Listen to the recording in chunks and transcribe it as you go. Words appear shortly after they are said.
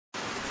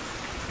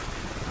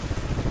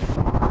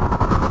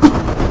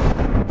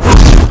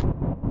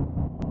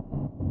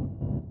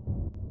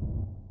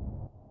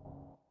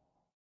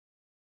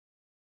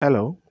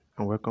Hello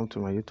and welcome to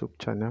my YouTube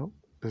channel.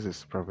 This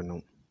is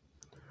Pravino.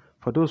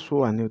 For those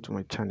who are new to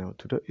my channel,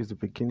 today is the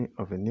beginning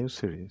of a new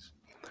series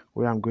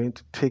where I'm going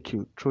to take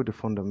you through the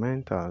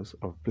fundamentals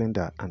of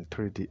Blender and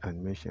 3D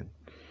animation.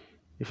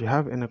 If you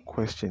have any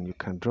question, you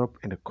can drop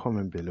in the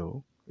comment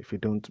below if you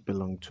don't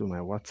belong to my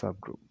WhatsApp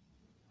group.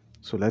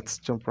 So let's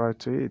jump right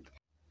to it.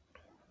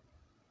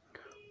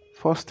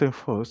 First thing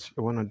first,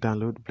 you want to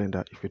download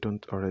Blender if you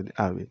don't already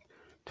have it.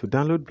 To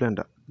download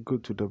Blender, go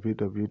to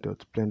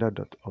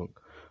www.blender.org.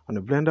 On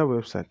the Blender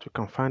website, you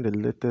can find the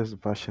latest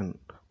version,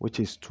 which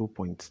is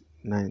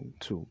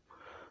 2.92.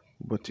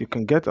 But you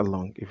can get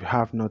along if you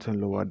have nothing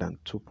lower than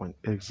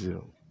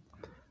 2.80.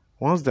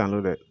 Once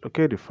downloaded,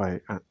 locate the file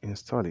and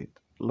install it.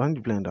 Launch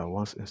Blender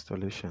once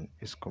installation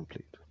is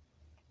complete.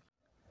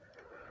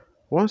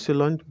 Once you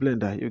launch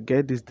Blender, you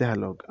get this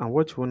dialog, and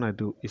what you want to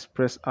do is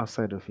press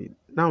outside of it.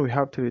 Now we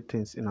have three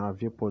things in our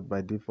viewport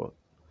by default.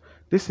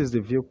 This is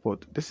the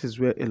viewport. This is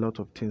where a lot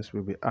of things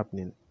will be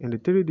happening. In the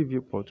 3D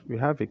viewport, we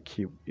have a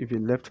cube. If you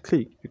left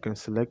click, you can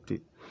select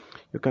it.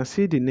 You can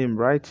see the name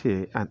right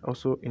here and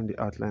also in the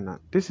outliner.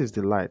 This is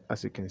the light,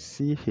 as you can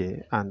see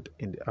here and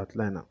in the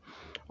outliner.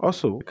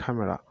 Also, the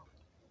camera.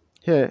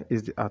 Here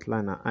is the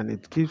outliner, and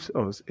it gives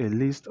us a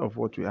list of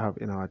what we have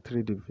in our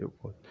 3D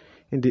viewport.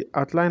 In the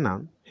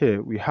outliner,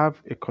 here we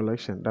have a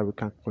collection that we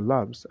can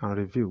collapse and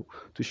review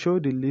to show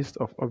the list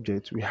of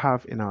objects we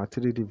have in our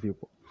 3D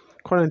viewport.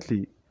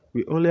 Currently,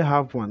 we only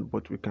have one,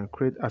 but we can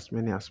create as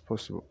many as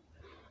possible.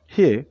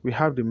 Here, we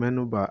have the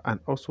menu bar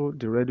and also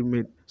the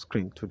ready-made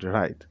screen to the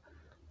right,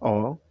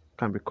 or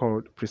can be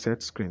called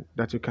preset screen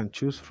that you can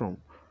choose from.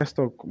 Let's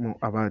talk more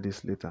about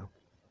this later.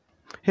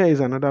 Here is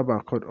another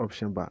bar called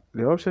option bar.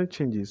 The option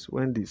changes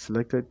when the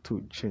selected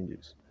tool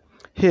changes.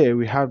 Here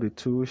we have the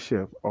tool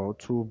shelf or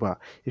toolbar.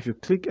 If you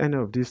click any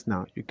of these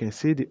now, you can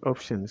see the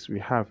options we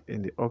have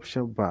in the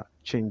option bar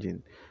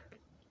changing.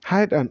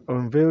 Hide and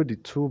unveil the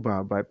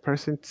toolbar by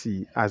pressing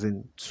T as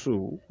in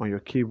tool on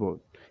your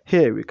keyboard.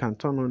 Here we can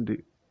turn on the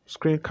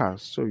screencast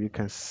so you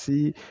can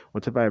see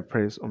whatever I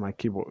press on my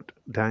keyboard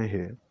down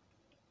here.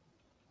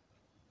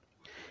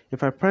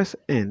 If I press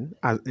N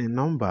as a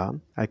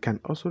number, I can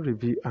also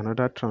review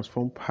another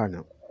transform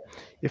panel.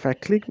 If I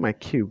click my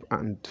cube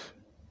and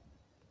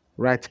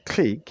right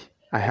click,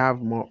 I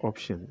have more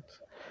options.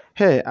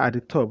 Here at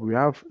the top, we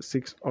have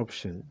 6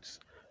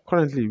 options.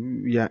 Currently,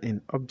 we are in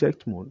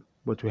object mode,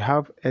 but we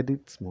have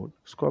edit mode,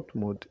 sculpt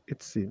mode,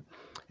 etc.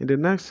 In the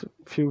next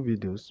few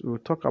videos, we will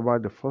talk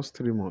about the first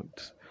 3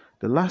 modes.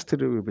 The last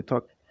 3 will be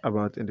talked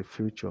about in the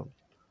future.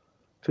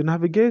 To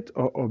navigate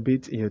or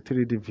orbit in your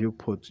 3D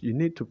viewport, you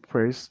need to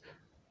press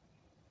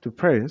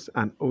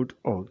and hold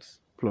Alt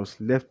plus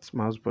left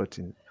mouse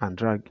button and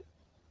drag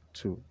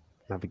to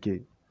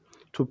navigate.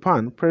 To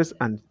pan, press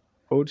and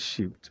hold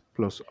Shift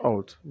plus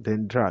Alt,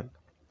 then drag.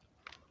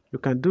 You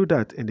can do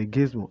that in the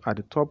gizmo at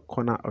the top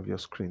corner of your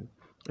screen.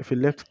 If you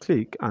left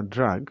click and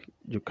drag,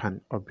 you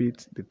can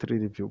orbit the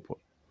 3D viewport.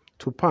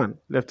 To pan,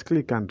 left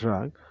click and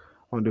drag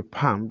on the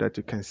palm that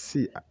you can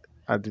see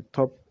at the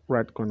top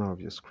right corner of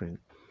your screen.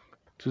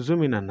 To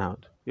zoom in and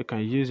out, you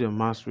can use your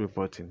mouse wheel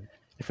button.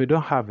 If you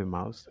don't have a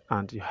mouse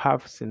and you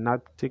have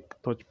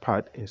Synaptic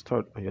Touchpad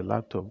installed on your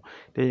laptop,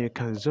 then you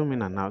can zoom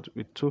in and out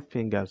with 2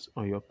 fingers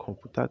on your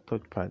computer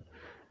touchpad.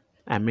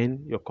 I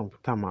mean your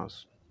computer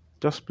mouse.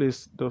 Just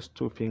place those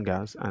 2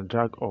 fingers and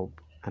drag up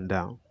and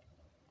down.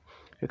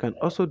 You can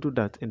also do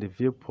that in the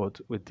viewport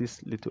with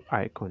this little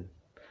icon.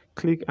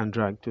 Click and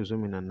drag to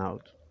zoom in and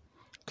out.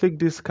 Click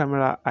this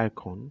camera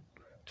icon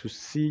to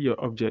see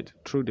your object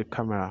through the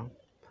camera.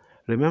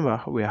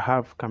 Remember, we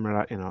have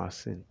camera in our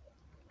scene.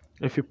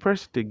 If you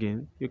press it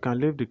again, you can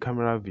leave the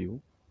camera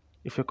view.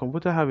 If your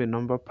computer have a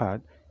number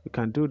pad, you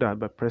can do that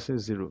by pressing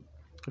 0.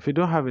 If you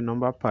don't have a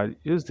number pad,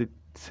 use the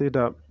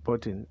tilde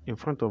button in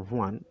front of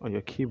 1 on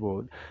your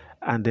keyboard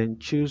and then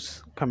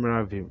choose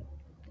camera view.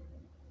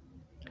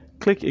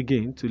 Click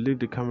again to leave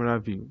the camera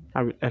view.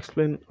 I will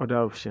explain other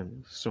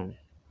options soon.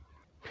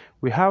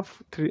 We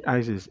have 3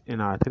 axes in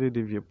our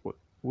 3D viewport,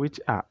 which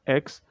are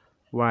X,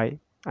 Y,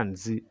 and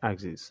Z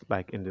axis,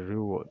 like in the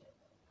real world.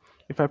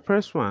 If I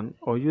press 1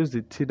 or use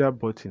the tilde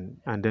button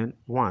and then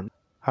 1,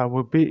 I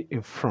will be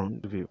in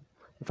front view.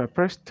 If I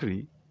press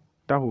 3,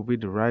 that will be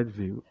the right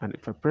view, and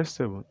if I press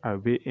 7, I will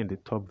be in the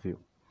top view.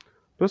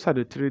 Those are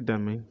the 3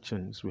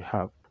 dimensions we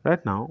have.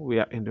 Right now, we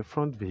are in the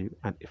front view,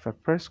 and if I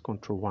press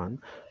Ctrl 1,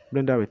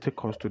 Blender will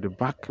take us to the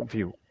back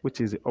view, which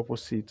is the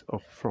opposite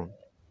of front.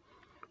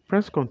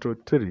 Press Ctrl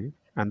 3,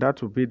 and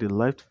that will be the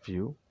left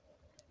view,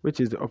 which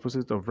is the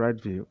opposite of right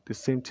view, the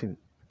same thing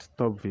with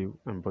top view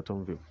and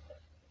bottom view.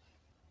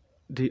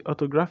 The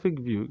orthographic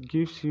view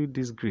gives you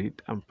this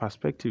grid, and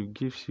perspective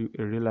gives you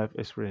a real-life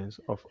experience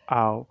of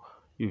how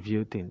you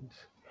view things.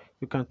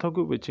 You can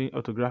toggle between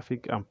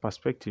orthographic and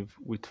perspective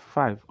with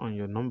 5 on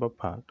your number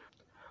pad.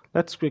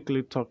 Let's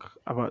quickly talk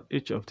about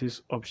each of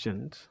these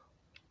options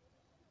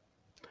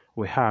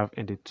we have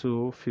in the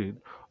tool field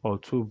or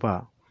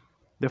toolbar.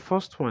 The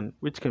first one,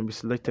 which can be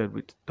selected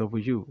with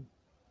W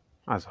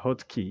as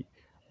hotkey,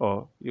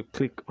 or you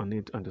click on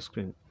it on the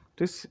screen.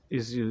 This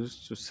is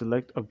used to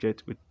select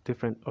objects with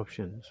different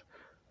options.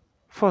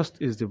 First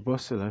is the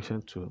box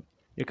selection tool.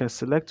 You can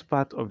select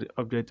part of the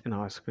object in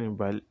our screen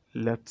by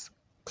left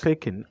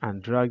clicking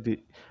and drag the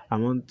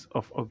amount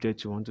of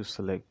objects you want to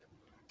select.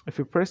 If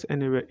you press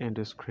anywhere in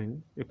the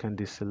screen, you can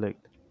deselect.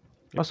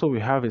 Also,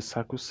 we have a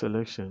circle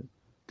selection.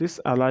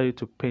 This allows you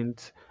to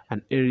paint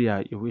an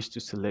area you wish to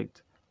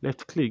select.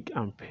 Left click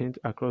and paint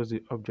across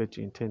the object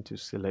you intend to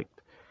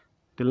select.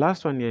 The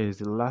last one here is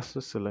the lasso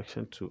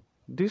selection tool.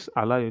 This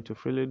allows you to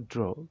freely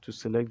draw to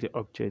select the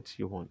objects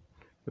you want.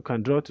 You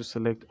can draw to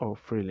select all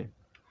freely.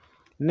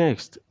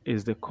 Next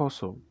is the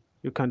cursor.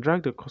 You can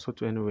drag the cursor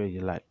to anywhere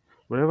you like.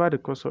 Wherever the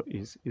cursor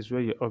is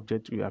where your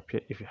object will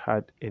appear if you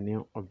had a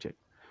new object.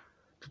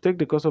 To take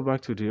the cursor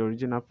back to the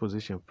original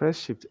position, press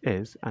Shift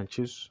S and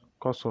choose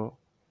Cursor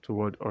to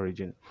World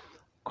Origin.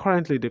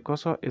 Currently, the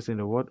cursor is in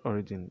the world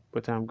origin,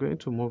 but I'm going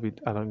to move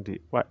it along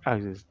the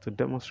y-axis to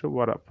demonstrate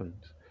what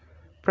happens.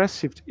 Press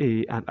Shift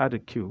A and add a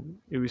cube.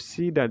 You will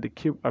see that the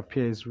cube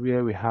appears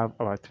where we have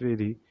our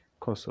 3D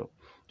cursor.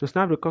 To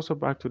snap the cursor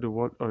back to the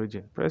world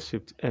origin, press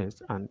Shift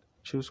S and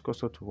choose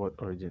Cursor to World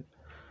Origin.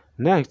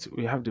 Next,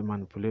 we have the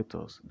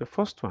manipulators. The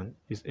first one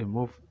is a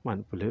move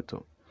manipulator.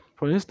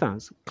 For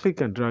instance,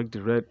 click and drag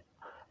the red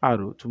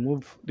arrow to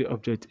move the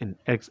object in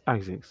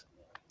x-axis.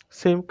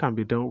 Same can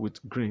be done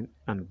with green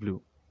and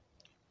blue,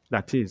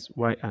 that is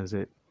Y and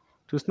Z.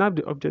 To snap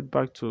the object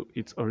back to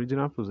its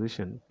original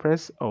position,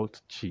 press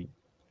Alt-G.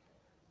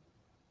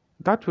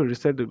 That will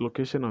reset the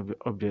location of the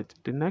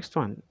object. The next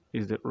one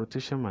is the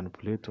rotation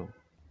manipulator.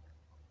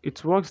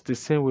 It works the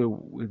same way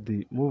with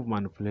the move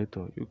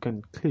manipulator. You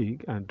can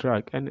click and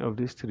drag any of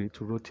these three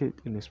to rotate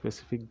in a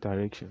specific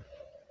direction.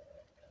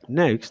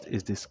 Next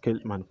is the scale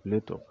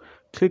manipulator.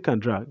 Click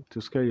and drag to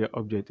scale your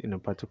object in a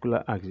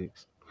particular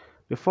axis.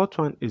 The fourth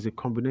one is a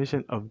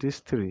combination of these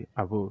three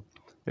above.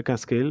 You can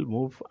scale,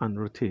 move, and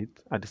rotate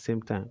at the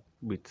same time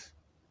with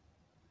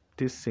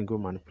this single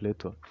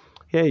manipulator.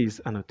 Here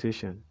is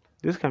annotation.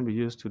 This can be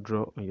used to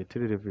draw on your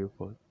 3D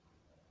viewport.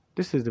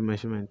 This is the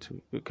measurement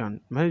tool. You can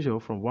measure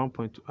from one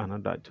point to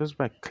another just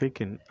by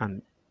clicking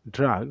and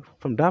drag.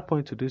 From that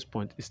point to this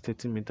point is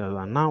 30 meters,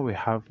 and now we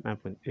have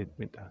 9.8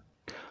 meters.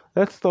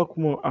 Let's talk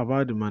more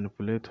about the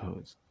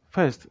manipulators.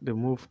 First, the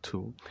move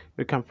tool.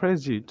 You can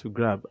press G to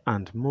grab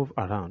and move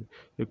around.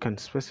 You can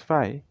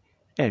specify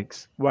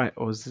X, Y,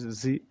 or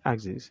Z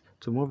axis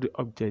to move the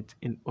object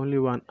in only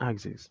one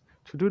axis.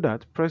 To do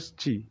that, press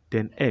G,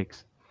 then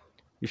X.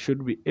 You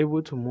should be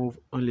able to move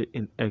only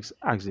in X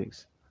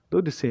axis.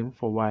 Do the same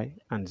for Y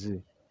and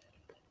Z.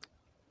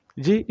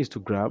 G is to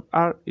grab,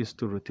 R is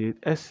to rotate,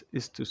 S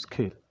is to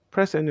scale.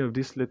 Press any of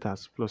these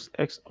letters plus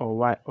X or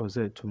Y or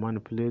Z to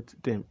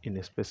manipulate them in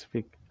a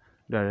specific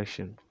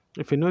direction.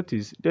 If you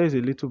notice, there is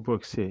a little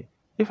box here.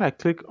 If I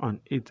click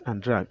on it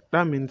and drag,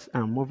 that means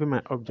I'm moving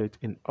my object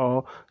in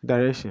all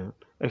directions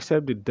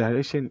except the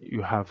direction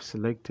you have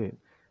selected.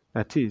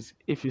 That is,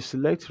 if you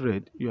select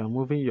red, you are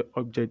moving your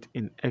object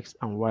in X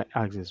and Y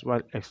axis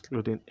while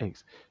excluding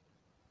X.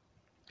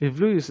 If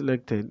blue is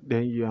selected,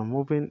 then you are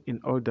moving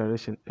in all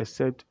directions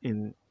except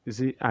in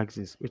Z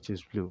axis, which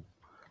is blue.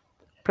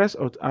 Press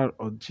Alt R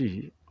or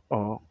G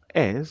or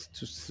S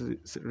to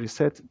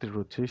reset the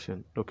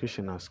rotation,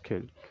 location, and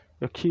scale.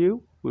 Your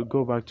cube will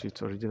go back to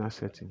its original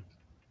setting.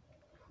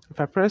 If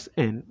I press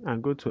N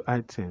and go to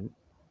Item,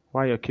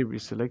 while your cube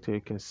is selected,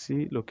 you can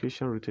see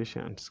location,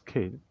 rotation, and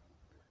scale.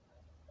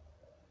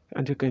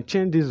 And you can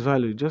change this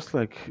value just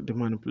like the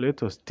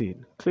manipulators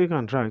did. Click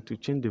and drag to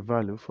change the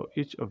value for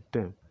each of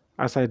them.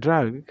 As I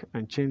drag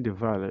and change the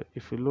value,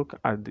 if you look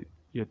at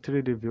your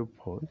 3D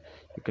viewport,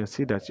 you can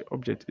see that your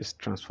object is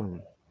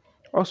transforming.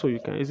 Also, you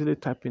can easily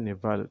type in a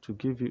value to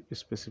give you a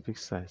specific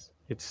size,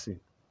 etc.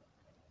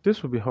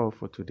 This will be all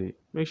for today.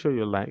 Make sure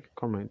you like,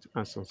 comment,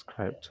 and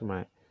subscribe to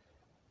my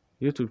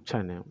YouTube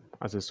channel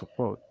as a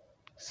support.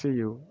 See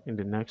you in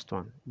the next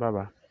one. Bye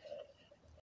bye.